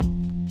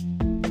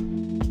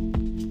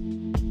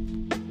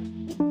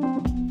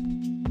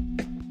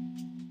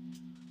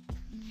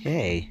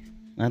Hey,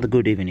 another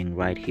good evening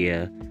right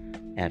here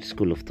at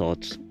School of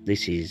Thoughts.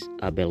 This is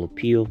Abel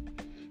Pio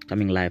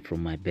coming live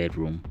from my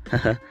bedroom.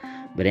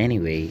 But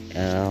anyway,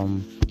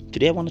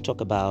 today I want to talk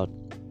about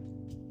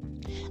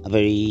a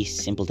very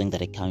simple thing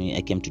that I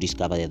came to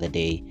discover the other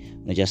day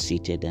when I just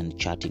seated and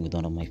chatting with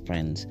one of my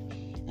friends.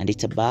 And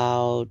it's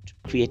about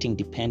creating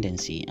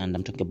dependency, and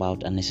I'm talking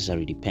about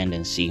unnecessary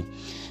dependency.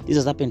 This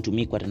has happened to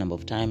me quite a number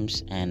of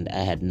times, and I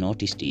had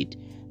noticed it,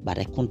 but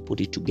I couldn't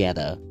put it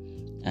together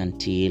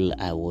until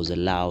I was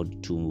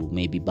allowed to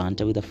maybe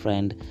banter with a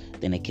friend.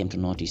 Then I came to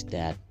notice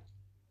that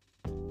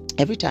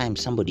every time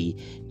somebody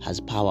has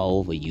power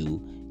over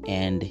you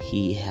and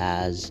he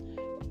has,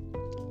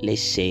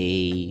 let's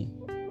say,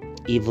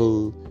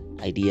 evil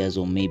ideas,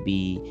 or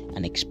maybe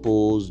an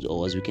exposed,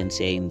 or as we can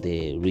say in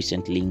the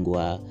recent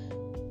lingua,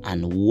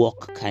 and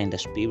walk kind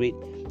of spirit,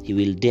 he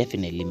will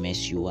definitely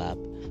mess you up.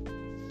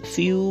 A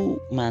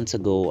few months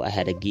ago, I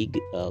had a gig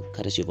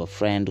courtesy of a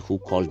friend who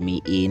called me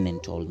in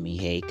and told me,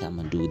 hey, come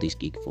and do this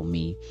gig for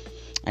me.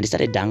 And he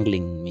started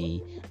dangling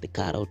me the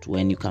carrot.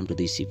 When you come to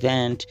this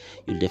event,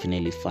 you'll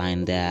definitely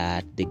find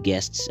that the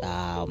guests,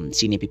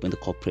 senior people in the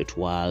corporate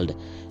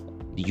world,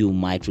 you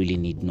might really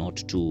need not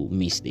to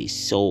miss this.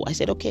 So I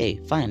said, okay,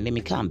 fine, let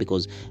me come.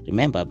 Because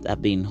remember,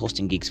 I've been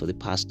hosting gigs for the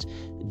past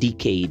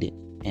decade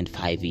and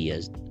 5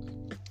 years.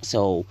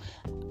 So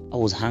I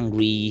was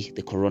hungry.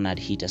 The corona had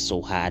hit us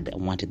so hard. I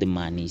wanted the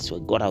money. So I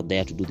got out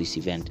there to do this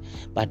event.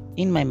 But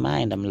in my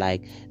mind, I'm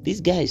like, this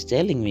guy is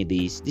telling me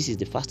this. This is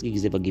the first gig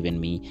he's ever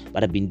given me.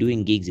 But I've been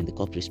doing gigs in the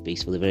corporate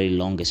space for the very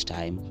longest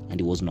time, and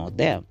he was not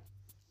there.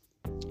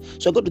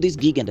 So I go to this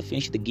gig and I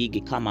finish the gig,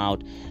 I come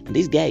out, and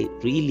this guy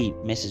really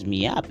messes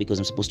me up because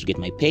I'm supposed to get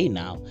my pay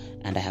now,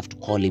 and I have to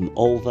call him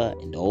over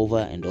and over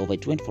and over.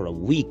 It went for a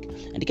week,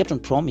 and he kept on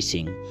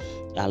promising,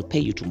 I'll pay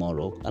you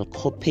tomorrow, I'll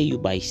pay you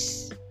by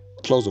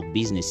close of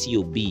business,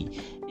 COB.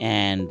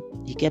 And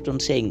he kept on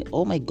saying,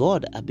 oh my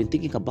God, I've been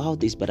thinking about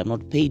this, but I've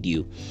not paid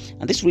you.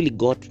 And this really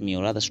got me,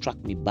 or rather struck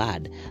me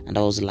bad. And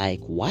I was like,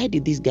 why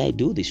did this guy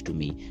do this to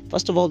me?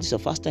 First of all, this is the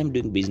first time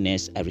doing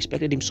business. I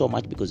respected him so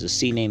much because he's a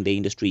senior in the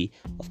industry.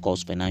 Of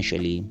course,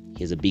 financially,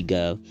 he has a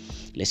bigger,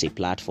 let's say,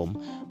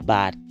 platform.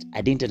 But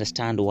I didn't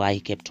understand why he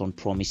kept on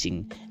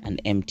promising an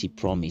empty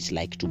promise,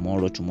 like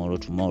tomorrow,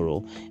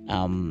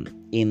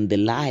 in the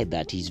lie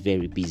that he's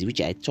very busy,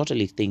 which I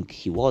totally think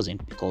he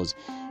wasn't, because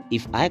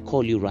if I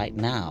call you right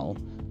now,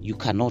 you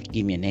cannot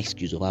give me an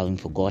excuse of having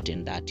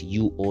forgotten that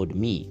you owed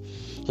me.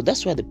 So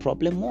that's where the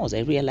problem was.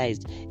 I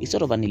realized it's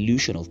sort of an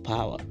illusion of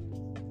power.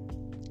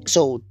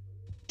 So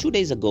 2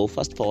 days ago,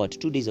 fast forward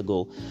 2 days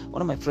ago,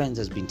 one of my friends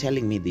has been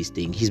telling me this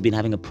thing. He's been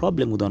having a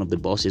problem with one of the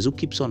bosses who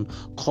keeps on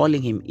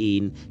calling him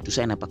in to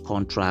sign up a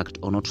contract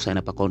or not to sign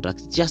up a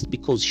contract, just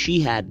because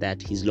she had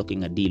that he's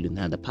locking a deal with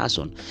another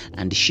person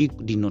and she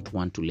did not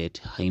want to let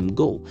him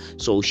go.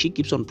 So she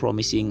keeps on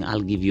promising,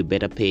 I'll give you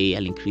better pay,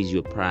 I'll increase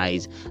your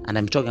price. And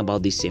I'm talking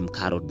about this same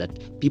carrot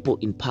that people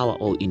in power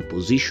or in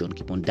position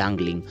keep on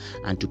dangling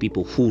and to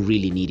people who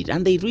really need it.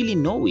 And they really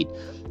know it.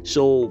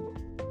 So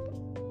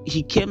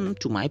he came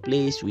to my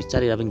place, we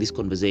started having this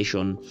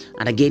conversation,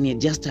 and again he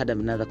just had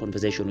another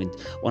conversation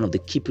with one of the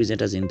key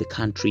presenters in the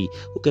country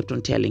who kept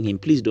on telling him,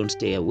 please don't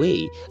stay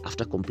away,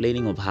 after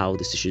complaining of how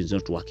the station is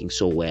not working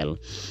so well.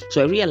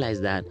 So I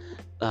realized that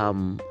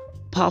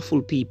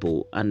powerful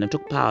people, and I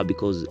talk power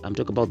because I'm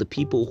talking about the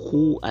people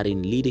who are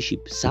in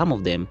leadership, some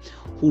of them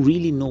who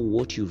really know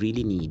what you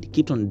really need,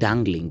 keep on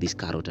dangling this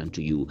carrot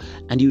onto you.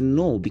 And you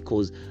know,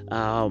 because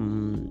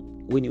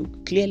when you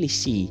clearly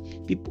see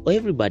people,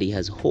 everybody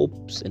has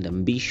hopes and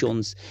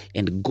ambitions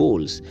and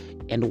goals,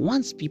 and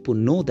once people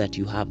know that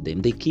you have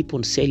them, they keep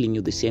on selling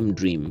you the same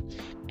dream,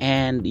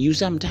 and you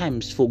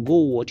sometimes forgo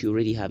what you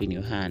already have in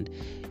your hand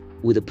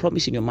with a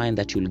promise in your mind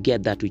that you'll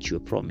get that which you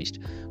were promised,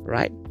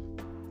 right?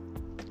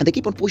 And they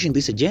keep on pushing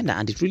this agenda,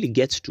 and it really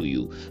gets to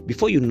you.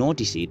 Before you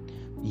notice it,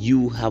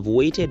 you have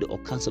waited or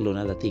cancelled on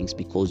other things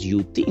because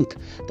you think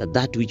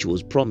that which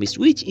was promised,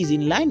 which is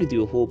in line with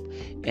your hope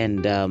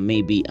and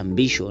maybe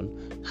ambition,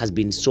 has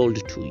been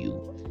sold to you.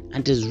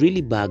 And it has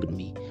really bugged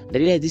me. I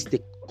realize this is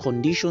the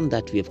condition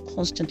that we have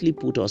constantly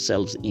put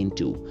ourselves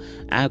into.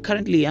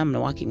 Currently, I'm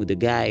working with a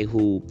guy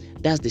who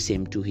does the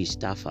same to his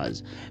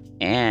staffers.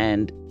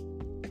 And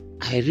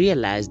I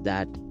realized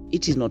that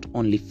it is not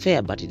only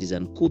fair, but it is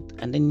uncouth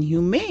and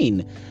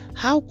inhumane.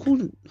 How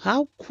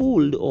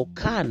could or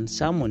can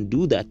someone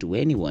do that to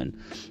anyone?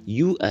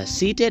 You are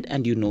seated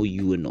and you know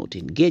you are not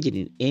engaged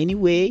in any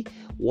way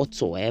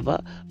whatsoever,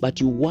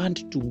 but you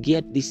want to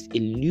get this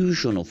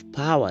illusion of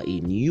power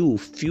in you,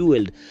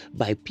 fueled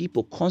by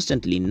people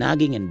constantly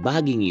nagging and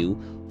bugging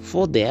you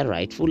for their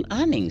rightful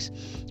earnings,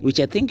 which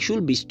I think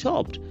should be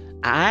stopped.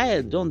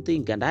 I don't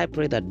think, and I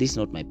pray that this is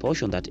not my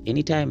portion, that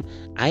anytime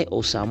I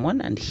owe someone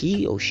and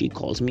he or she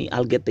calls me,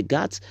 I'll get the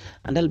guts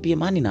and I'll be a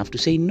man enough to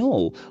say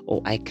no,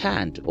 or I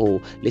can't,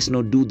 or let's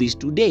not do this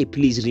today,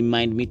 please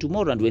remind me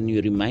tomorrow. And when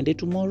you're reminded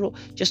tomorrow,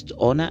 just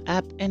honor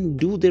up and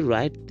do the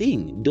right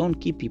thing. Don't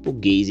keep people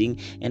gazing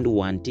and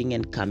wanting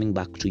and coming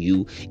back to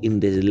you in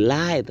the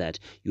lie that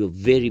you're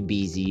very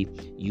busy,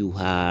 you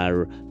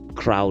are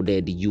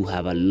crowded, you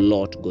have a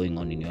lot going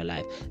on in your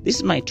life. This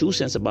is my 2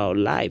 cents about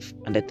life.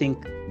 And I think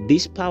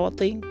this power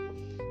thing,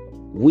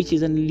 which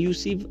is an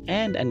elusive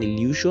and an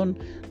illusion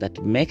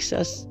that makes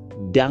us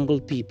dangle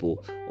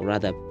people, or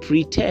rather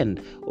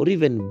pretend or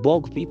even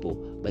bog people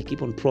by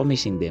keep on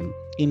promising them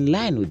in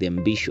line with their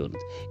ambitions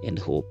and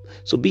hope.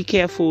 So be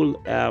careful.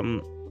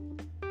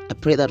 I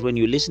pray that when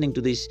you're listening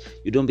to this,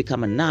 you don't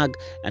become a nag,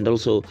 and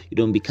also you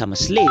don't become a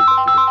slave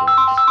to